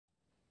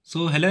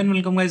So hello and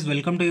welcome guys,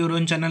 welcome to your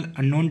own channel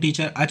unknown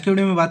teacher. आज के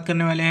video में बात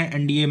करने वाले हैं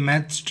NDA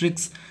maths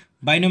tricks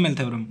binomial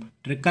theorem.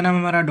 Trick का नाम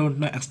हमारा डोंट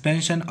नो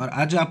एक्सपेंशन। और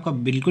आज आपका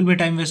बिल्कुल भी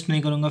टाइम वेस्ट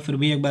नहीं करूंगा, फिर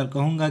भी एक बार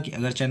कहूंगा कि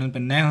अगर चैनल पर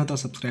नए हो तो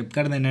सब्सक्राइब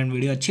कर देना एंड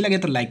वीडियो अच्छी लगे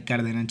तो लाइक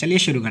कर देना। चलिए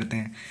शुरू करते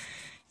हैं।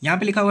 यहाँ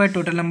पे लिखा हुआ है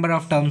total number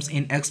of terms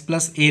in x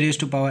plus A raise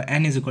to power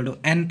N is equal to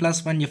N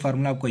plus one. ये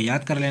फार्मूला आपको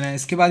याद कर लेना है।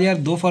 इसके बाद यार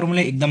दो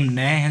फार्मूले एकदम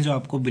नए हैं जो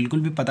आपको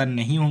बिल्कुल भी पता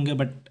नहीं होंगे,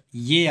 बट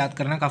ये याद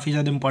करना काफ़ी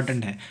ज़्यादा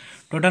इंपॉर्टेंट है।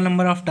 Total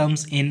number of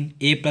terms in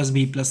A plus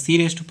B plus C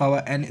raise to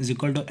power N is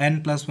equal to N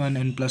plus one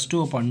N plus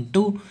two upon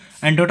two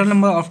and total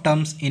number of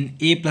terms in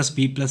A plus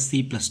B plus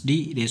C plus D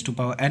raise to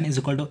power N is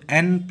equal to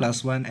N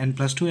plus one N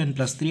plus two N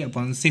plus three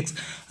upon six.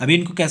 अभी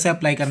इनको कैसे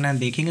apply करना है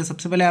देखेंगे।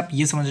 सबसे पहले आप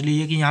ये समझ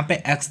लीजिए कि यहाँ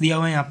पे एक्स दिया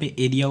हुआ है, यहाँ पे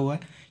ए दिया हुआ है,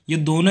 ये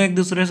दोनों एक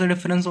दूसरे से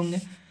डिफरेंस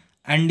होंगे।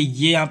 एंड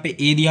ये यहाँ पे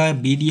ए दिया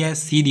है, बी दिया है,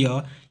 सी दिया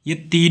हुआ, ये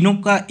तीनों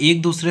का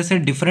एक दूसरे से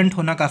डिफरेंट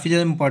होना काफ़ी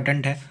ज़्यादा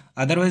इंपॉर्टेंट है।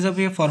 अदरवाइज आप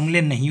ये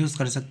फॉर्मूले नहीं यूज़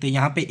कर सकते।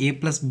 यहाँ पे ए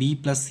plus B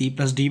plus C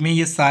plus D में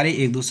ये सारे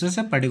एक दूसरे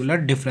से पर्टिकुलर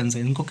डिफरेंस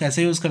है। इनको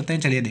कैसे यूज़ करते हैं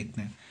चलिए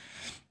देखते हैं।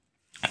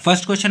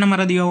 फर्स्ट क्वेश्चन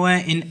हमारा दिया हुआ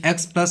है इन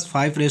x plus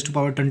five raise to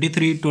power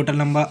 23 total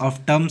number of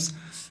terms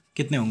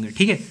कितने होंगे।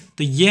 ठीक है,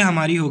 तो ये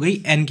हमारी हो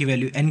गई एन की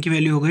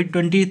वैल्यू हो गई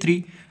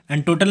 23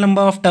 and total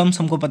number of terms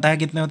हमको पता है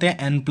कितने होते हैं।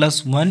 N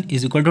plus one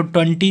is equal to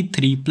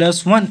 23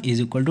 plus one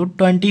is equal to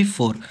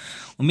 24।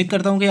 उम्मीद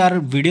करता हूँ कि यार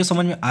वीडियो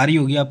समझ में आ रही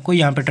होगी आपको।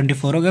 यहाँ पे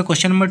 24 हो गया।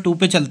 क्वेश्चन नंबर 2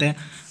 पे चलते हैं।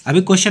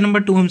 अभी क्वेश्चन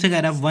नंबर 2 हमसे कह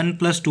रहा है 1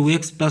 plus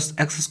 2x plus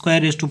x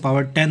square raise to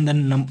power 10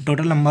 then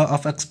total number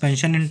of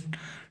expansion in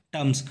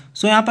terms.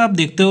 सो यहाँ पे आप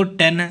देखते हो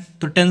 10 है,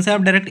 तो 10 से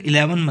आप डायरेक्ट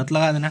 11 मत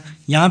लगा देना।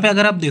 यहाँ पे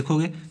अगर आप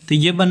देखोगे तो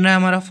ये बन रहा है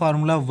हमारा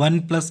फॉर्मूला 1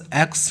 प्लस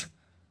एक्स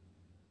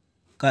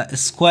का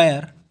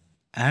square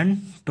and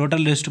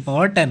total raise to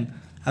power 10।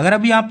 अगर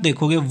अभी आप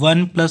देखोगे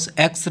 1 plus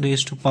x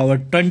raise to power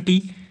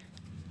 20,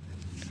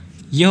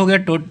 ये हो गया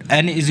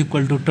N is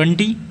equal to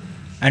 20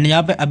 and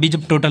यहाँ पे अभी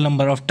जब टोटल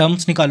नंबर ऑफ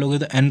टर्म्स निकालोगे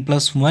तो N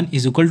plus one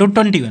is equal to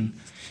 21।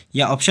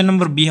 या ऑप्शन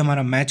नंबर बी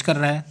हमारा मैच कर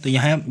रहा है, तो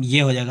यहाँ ये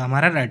हो जाएगा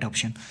हमारा राइट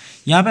ऑप्शन।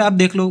 यहाँ पे आप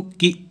देख लो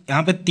कि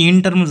यहाँ पे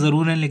 3 टर्म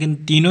ज़रूर हैं, लेकिन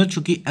तीनों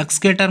चूंकि एक्स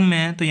के टर्म में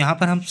है तो यहाँ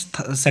पर हम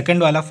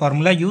सेकंड वाला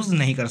फार्मूला यूज़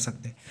नहीं कर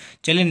सकते।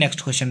 चलिए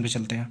नेक्स्ट क्वेश्चन पे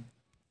चलते हैं।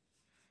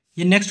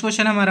 ये नेक्स्ट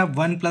क्वेश्चन है हमारा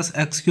 1 plus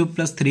x cube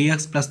plus three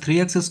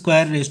x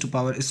square raise to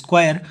power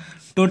square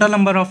total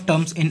number of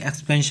terms in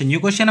expansion. ये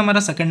क्वेश्चन हमारा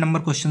सेकंड नंबर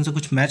क्वेश्चन से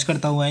कुछ मैच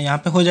करता हुआ है। यहाँ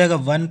पे हो जाएगा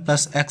 1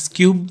 प्लस एक्स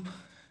क्यूब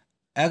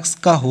एक्स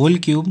का होल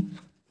क्यूब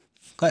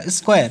का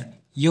स्क्वायर,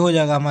 ये हो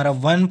जाएगा हमारा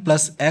 1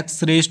 plus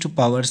x raise to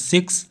power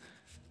 6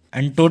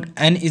 and tote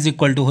N is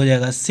equal to हो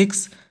जाएगा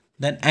 6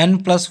 then N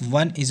plus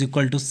one is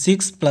equal to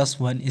 6 plus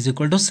one is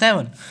equal to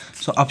 7।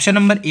 So option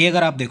number A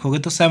अगर आप देखोगे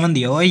तो 7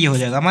 दिया हुआ है, ये हो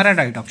जाएगा हमारा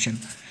राइट ऑप्शन।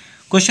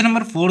 क्वेश्चन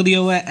नंबर 4 दिया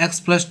हुआ है x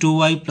plus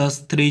 2y plus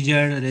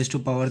 3z raise to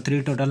power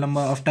 3 total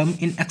number of term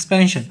in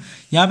expansion.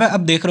 यहाँ पे आप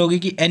देख रहे होगे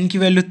कि n की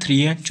वैल्यू 3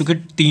 है, चूँकि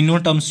तीनों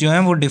टर्म्स जो हैं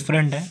वो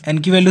डिफरेंट है।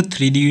 n की वैल्यू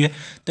 3 दी हुई है,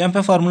 तो यहाँ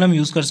पे फार्मूला हम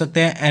यूज़ कर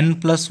सकते हैं n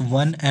plus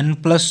one N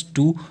plus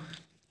two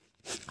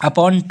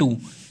upon 2।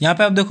 यहाँ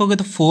पे आप देखोगे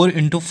तो 4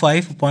 इंटू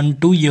 5 अपॉन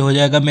 2, ये हो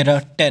जाएगा मेरा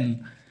 10।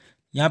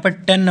 यहाँ पर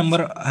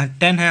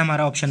 10 है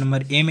हमारा ऑप्शन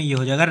नंबर ए में, ये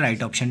हो जाएगा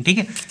राइट ऑप्शन। ठीक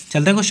है,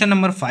 चलते हैं क्वेश्चन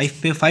नंबर 5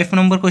 पे। 5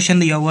 नंबर क्वेश्चन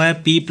दिया हुआ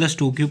है p plus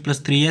 2q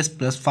plus 3s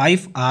plus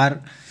 5r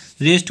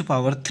raise to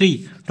power 3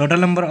 total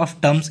number of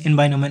terms in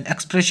binomial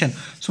expression.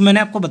 सो मैंने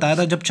आपको बताया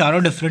था जब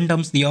चारों डिफरेंट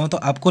टर्म्स दिया हो तो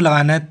आपको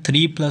लगाना है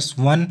 3 प्लस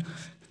 1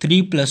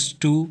 3 प्लस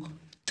 2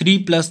 3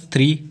 प्लस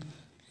 3।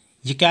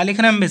 ये क्या लिख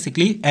रहे हैं हम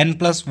basically n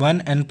plus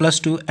one N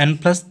plus two N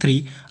plus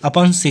three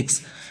upon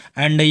 6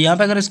 and यहाँ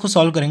पे अगर इसको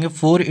सॉल्व करेंगे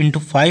 4 इंटू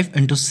 5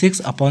 इंटू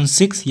 6 अपॉन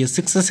 6, ये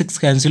 6 से 6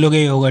 कैंसिल हो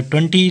गया, ये होगा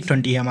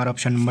 20 है हमारा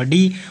ऑप्शन नंबर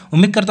डी।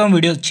 उम्मीद करता हूँ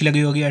वीडियो अच्छी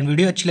लगी होगी एंड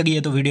वीडियो अच्छी लगी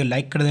है तो वीडियो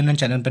लाइक कर देना,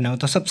 चैनल पर ना हो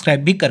तो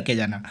सब्सक्राइब भी करके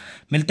जाना।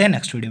 मिलते हैं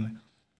नेक्स्ट वीडियो में।